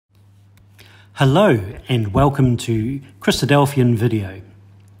Hello and welcome to Christadelphian video.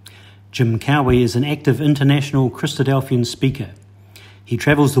 Jim Cowie is an active international Christadelphian speaker. He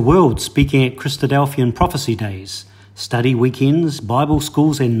travels the world speaking at Christadelphian prophecy days, study weekends, Bible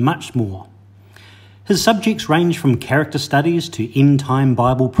schools and much more. His subjects range from character studies to end-time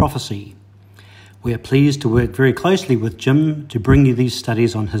Bible prophecy. We are pleased to work very closely with Jim to bring you these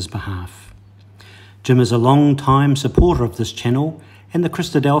studies on his behalf. Jim is a long-time supporter of this channel and the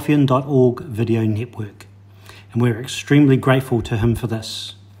christadelphian.org video network, and we're extremely grateful to him for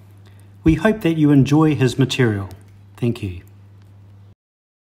this. We hope that you enjoy his material. Thank you.